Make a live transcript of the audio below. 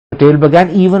Patel began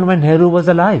even when Nehru was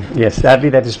alive. Yes, sadly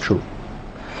that is true.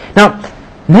 Now,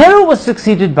 Nehru was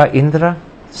succeeded by Indira,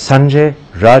 Sanjay,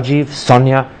 Rajiv,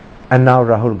 Sonia, and now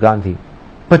Rahul Gandhi.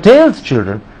 Patel's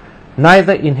children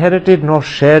neither inherited nor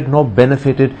shared nor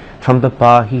benefited from the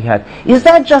power he had. Is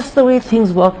that just the way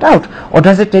things worked out, or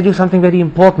does it tell you something very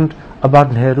important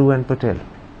about Nehru and Patel?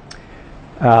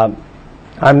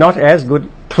 I'm not as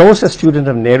close a student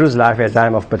of Nehru's life as I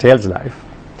am of Patel's life.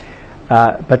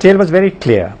 Patel was very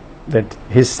clear that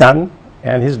his son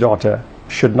and his daughter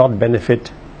should not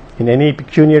benefit in any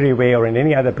pecuniary way or in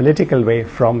any other political way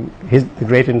from the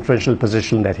great influential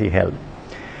position that he held.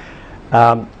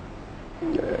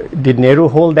 Did Nehru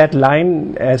hold that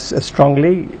line as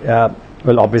strongly?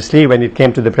 Well, obviously, when it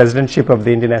came to the presidentship of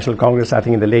the Indian National Congress, I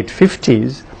think in the late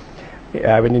 50s,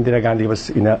 when Indira Gandhi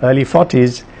was in her early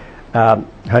 40s,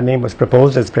 her name was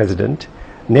proposed as president.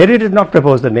 Nehru did not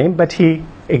propose the name, but he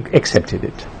accepted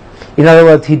it. In other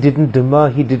words, he didn't demur,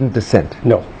 he didn't dissent.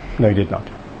 No, no, he did not.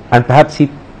 And perhaps it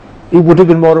would have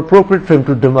been more appropriate for him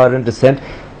to demur and dissent.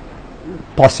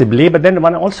 Possibly, but then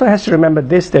one also has to remember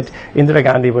this, that Indira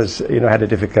Gandhi was, had a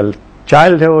difficult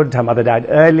childhood. Her mother died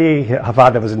early. Her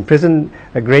father was in prison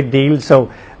a great deal. So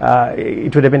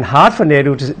it would have been hard for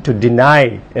Nehru to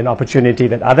deny an opportunity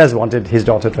that others wanted his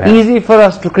daughter to have. Easy for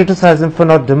us to criticize him for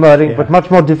not demurring, but much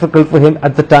more difficult for him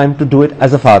at the time to do it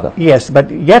as a father. Yes,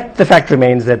 but yet the fact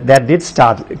remains that that did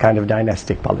start a kind of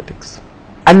dynastic politics.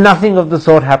 And nothing of the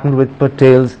sort happened with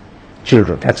Patel's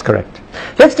children. That's correct.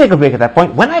 Let's take a break at that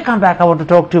point. When I come back, I want to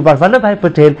talk to you about Vallabhbhai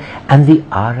Patel and the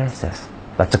RSS.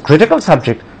 That's a critical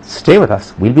subject. Stay with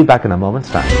us. We'll be back in a moment's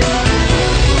time.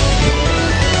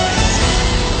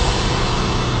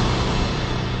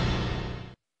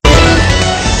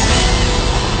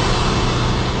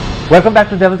 Welcome back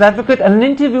to Devil's Advocate, and an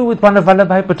interview with one of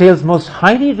Vallabhbhai Patel's most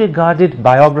highly regarded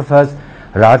biographers,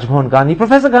 Rajmohan Gandhi.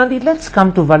 Professor Gandhi, let's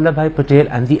come to Vallabhbhai Patel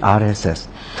and the RSS.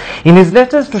 In his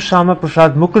letters to Shyama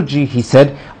Prasad Mukherjee, he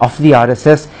said of the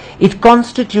RSS, it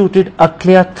constituted a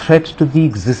clear threat to the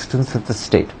existence of the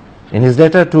state. In his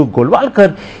letter to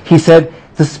Golwalkar, he said,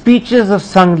 the speeches of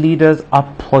Sangh leaders are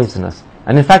poisonous.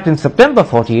 And in fact, in September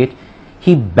 48,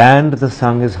 he banned the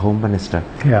Sangh as Home Minister.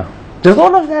 Yeah. Does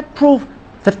all of that prove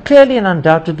that clearly and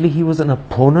undoubtedly he was an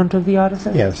opponent of the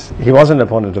RSS? Yes, he was an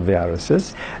opponent of the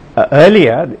RSS.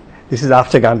 Earlier, this is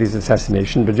after Gandhi's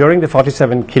assassination, but during the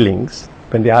 47 killings,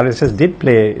 when the RSS did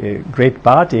play a great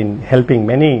part in helping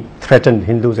many threatened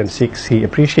Hindus and Sikhs, he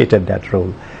appreciated that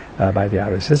role by the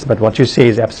RSS. But what you say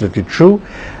is absolutely true.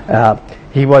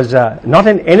 He was not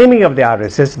an enemy of the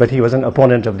RSS, but he was an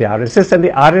opponent of the RSS, and the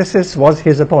RSS was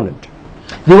his opponent.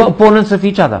 They were opponents of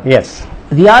each other? Yes.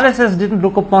 The RSS didn't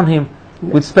look upon him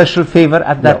with special favor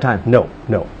at that time? No.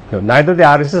 Neither the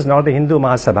RSS nor the Hindu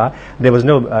Mahasabha. There was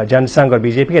no Jan Sangh or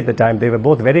BJP at the time. They were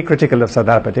both very critical of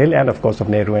Sardar Patel and of course of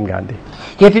Nehru and Gandhi.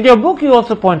 Yet in your book you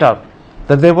also point out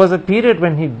that there was a period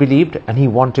when he believed and he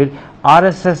wanted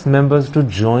RSS members to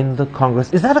join the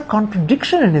Congress. Is that a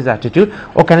contradiction in his attitude,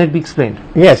 or can it be explained?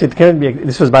 Yes, it can be.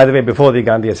 This was, by the way, before the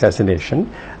Gandhi assassination,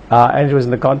 and it was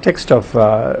in the context of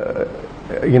the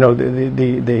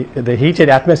heated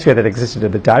atmosphere that existed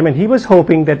at the time, and he was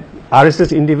hoping that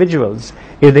RSS individuals,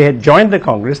 if they had joined the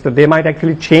Congress, that they might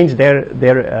actually change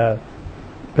their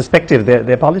perspective,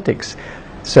 their politics.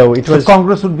 So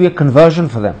Congress would be a conversion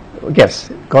for them. Yes,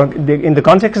 in the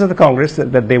context of the Congress,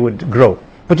 that they would grow.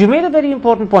 But you made a very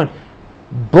important point.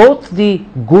 Both the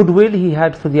goodwill he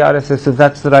had for the RSS, if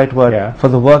that's the right word, for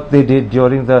the work they did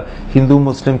during the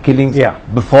Hindu-Muslim killings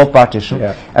before partition,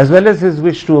 as well as his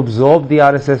wish to absorb the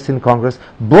RSS in Congress,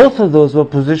 both of those were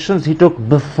positions he took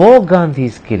before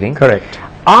Gandhi's killing. Correct.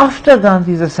 After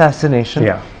Gandhi's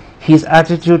assassination, his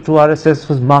attitude to RSS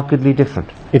was markedly different.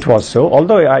 It was so,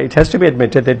 although it has to be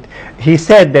admitted that he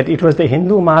said that it was the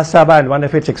Hindu Mahasabha and one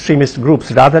of its extremist groups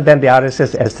rather than the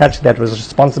RSS as such that was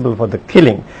responsible for the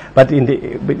killing. But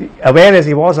aware as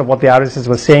he was of what the RSS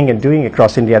was saying and doing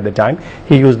across India at the time,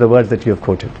 he used the words that you have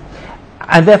quoted.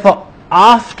 And therefore,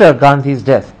 after Gandhi's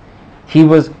death, he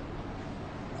was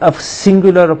a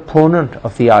singular opponent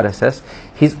of the RSS.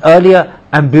 His earlier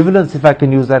ambivalence, if I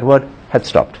can use that word, had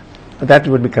stopped. That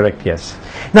would be correct, yes.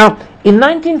 Now, in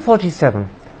 1947,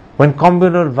 when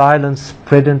communal violence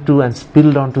spread into and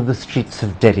spilled onto the streets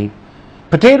of Delhi,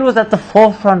 Patel was at the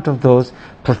forefront of those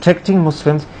protecting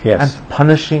Muslims and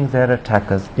punishing their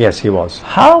attackers. Yes, he was.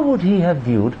 How would he have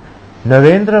viewed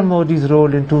Narendra Modi's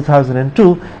role in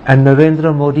 2002 and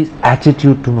Narendra Modi's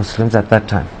attitude to Muslims at that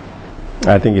time?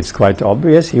 I think it's quite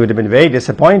obvious. He would have been very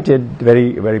disappointed,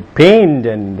 very pained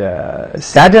and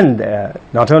saddened,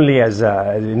 not only as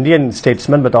an Indian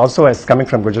statesman but also as coming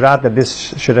from Gujarat, that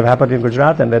this should have happened in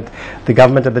Gujarat and that the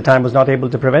government at the time was not able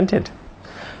to prevent it.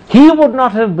 He would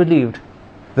not have believed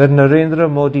that Narendra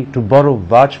Modi, to borrow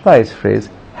Vajpayee's phrase,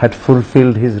 had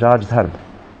fulfilled his Raj Dharma.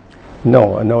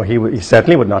 No, he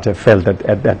certainly would not have felt that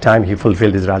at that time he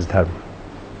fulfilled his Raj Dharma.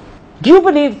 Do you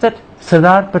believe that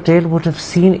Sardar Patel would have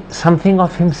seen something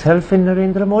of himself in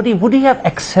Narendra Modi? Would he have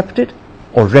accepted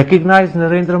or recognized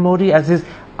Narendra Modi as his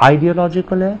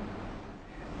ideological heir?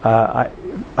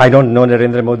 I don't know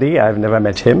Narendra Modi. I've never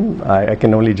met him. I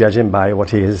can only judge him by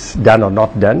what he has done or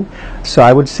not done. So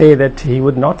I would say that he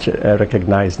would not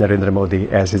recognize Narendra Modi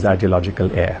as his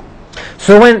ideological heir.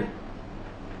 So when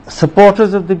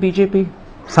supporters of the BJP,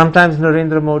 sometimes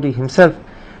Narendra Modi himself,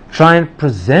 try and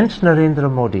present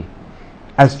Narendra Modi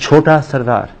as Chota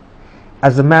Sardar,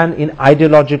 as a man in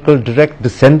ideological direct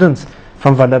descendants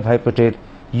from Vallabhbhai Patel,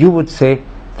 you would say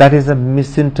that is a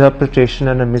misinterpretation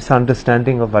and a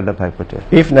misunderstanding of Vallabhbhai Patel.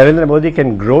 If Narendra Modi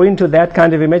can grow into that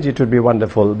kind of image, it would be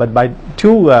wonderful. But by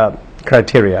two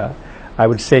criteria, I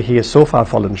would say he has so far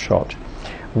fallen short.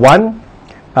 One,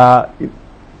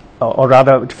 or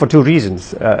rather for two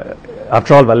reasons.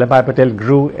 After all, Vallabhbhai Patel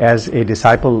grew as a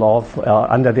disciple of,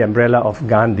 under the umbrella of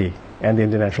Gandhi and the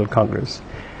Indian National Congress.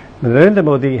 Narendra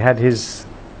Modi had his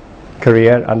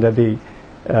career under the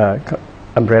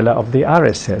umbrella of the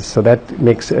RSS, so that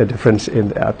makes a difference in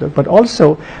the outlook. But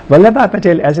also, Vallabhbhai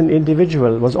Patel as an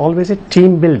individual was always a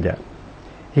team builder.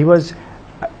 He was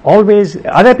always,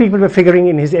 other people were figuring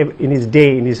in his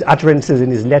day, in his utterances, in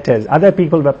his letters. Other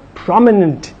people were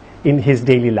prominent in his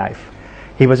daily life.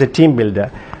 He was a team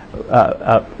builder.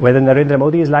 Whether Narendra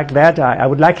Modi is like that, I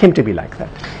would like him to be like that.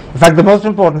 In fact, the most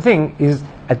important thing is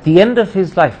at the end of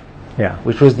his life,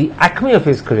 which was the acme of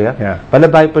his career,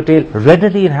 Vallabhbhai Patel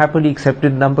readily and happily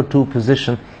accepted number 2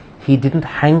 position. He didn't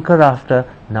hanker after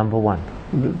number 1.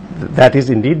 That is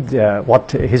indeed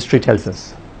what history tells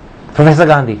us. Professor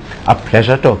Gandhi, a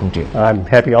pleasure talking to you. I'm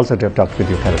happy also to have talked with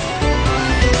you, Karan.